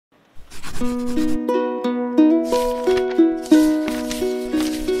Happy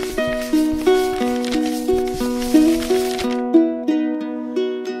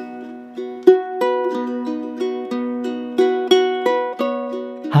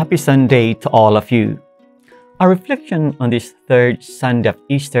Sunday to all of you. Our reflection on this third Sunday of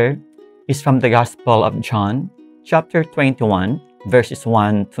Easter is from the Gospel of John, chapter 21, verses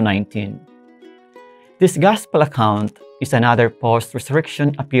 1 to 19. This Gospel account is another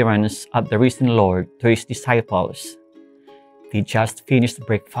post-resurrection appearance of the risen Lord to his disciples. They just finished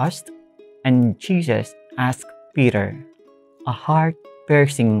breakfast, and Jesus asked Peter a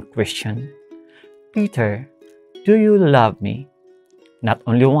heart-piercing question. "Peter, do you love me?" Not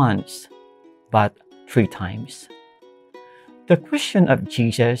only once, but 3 times. The question of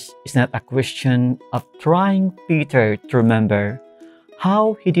Jesus is not a question of trying Peter to remember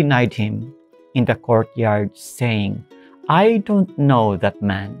how he denied him in the courtyard, saying, "I don't know that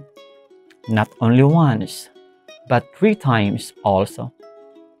man." Not only once, but 3 times also.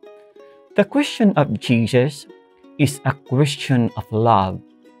 The question of Jesus is a question of love,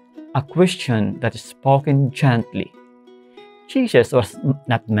 a question that is spoken gently. Jesus was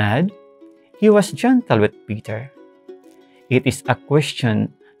not mad. He was gentle with Peter. It is a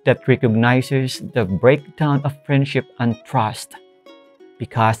question that recognizes the breakdown of friendship and trust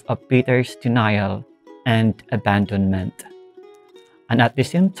because of Peter's denial and abandonment, and at the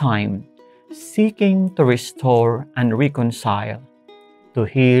same time, seeking to restore and reconcile, to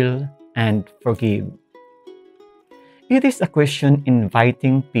heal and forgive. It is a question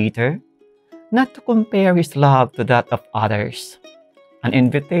inviting Peter not to compare his love to that of others, an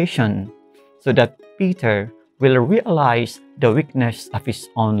invitation so that Peter will realize the weakness of his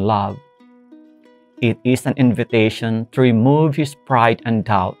own love. It is an invitation to remove his pride and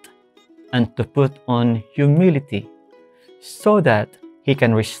doubt and to put on humility so that he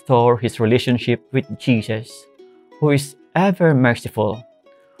can restore his relationship with Jesus, who is ever merciful,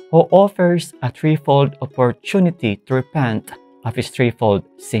 who offers a threefold opportunity to repent of his threefold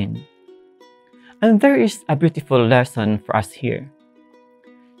sin. And there is a beautiful lesson for us here.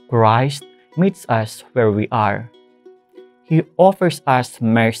 Christ meets us where we are. He offers us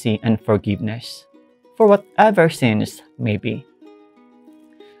mercy and forgiveness for whatever sins may be.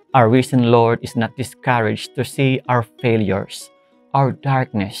 Our risen Lord is not discouraged to see our failures, our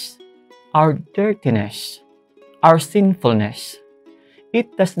darkness, our dirtiness, our sinfulness.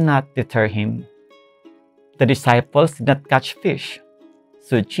 It does not deter him. The disciples did not catch fish,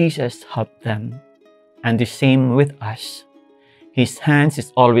 so Jesus helped them. And the same with us. His hands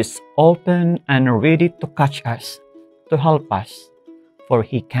is always open and ready to catch us, to help us, for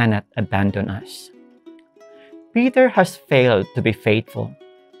he cannot abandon us. Peter has failed to be faithful,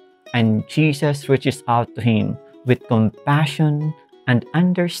 and Jesus reaches out to him with compassion and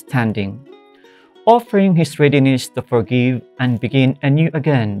understanding, offering his readiness to forgive and begin anew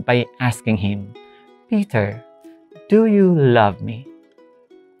again by asking him, "Peter, do you love me?"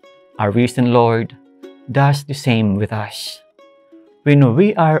 Our risen Lord does the same with us. When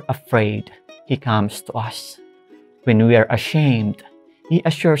we are afraid, he comes to us. When we are ashamed, he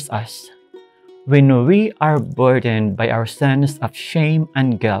assures us. When we are burdened by our sense of shame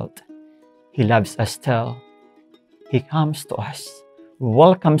and guilt, he loves us still. He comes to us,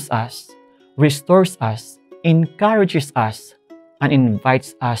 welcomes us, restores us, encourages us, and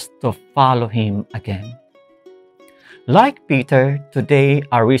invites us to follow him again. Like Peter, today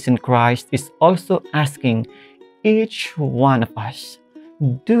our risen Christ is also asking each one of us,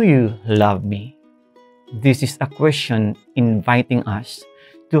 "Do you love me?" This is a question inviting us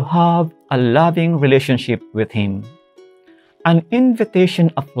to have a loving relationship with him, an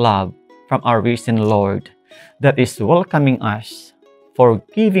invitation of love from our risen Lord that is welcoming us,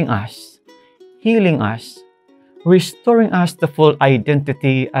 forgiving us, healing us, restoring us the full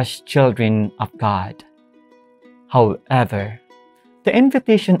identity as children of God. However, the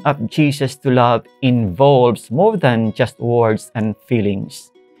invitation of Jesus to love involves more than just words and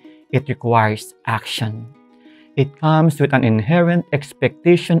feelings. It requires action. It comes with an inherent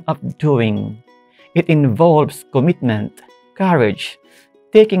expectation of doing. It involves commitment, courage,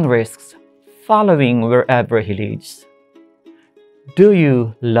 taking risks, following wherever he leads. Do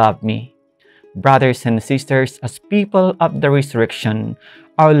you love me? Brothers and sisters, as people of the resurrection,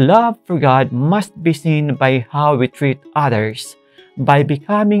 our love for God must be seen by how we treat others, by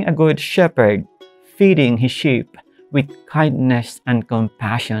becoming a good shepherd, feeding his sheep with kindness and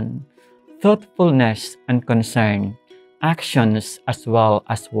compassion, thoughtfulness and concern, actions as well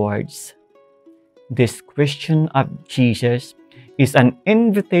as words. This question of Jesus is an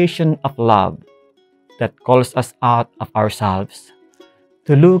invitation of love that calls us out of ourselves,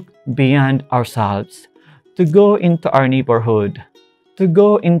 to look beyond ourselves, to go into our neighborhood, to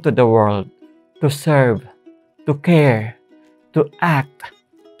go into the world, to serve, to care, to act,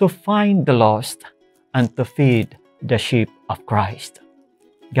 to find the lost, and to feed the sheep of Christ.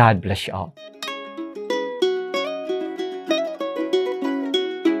 God bless you all.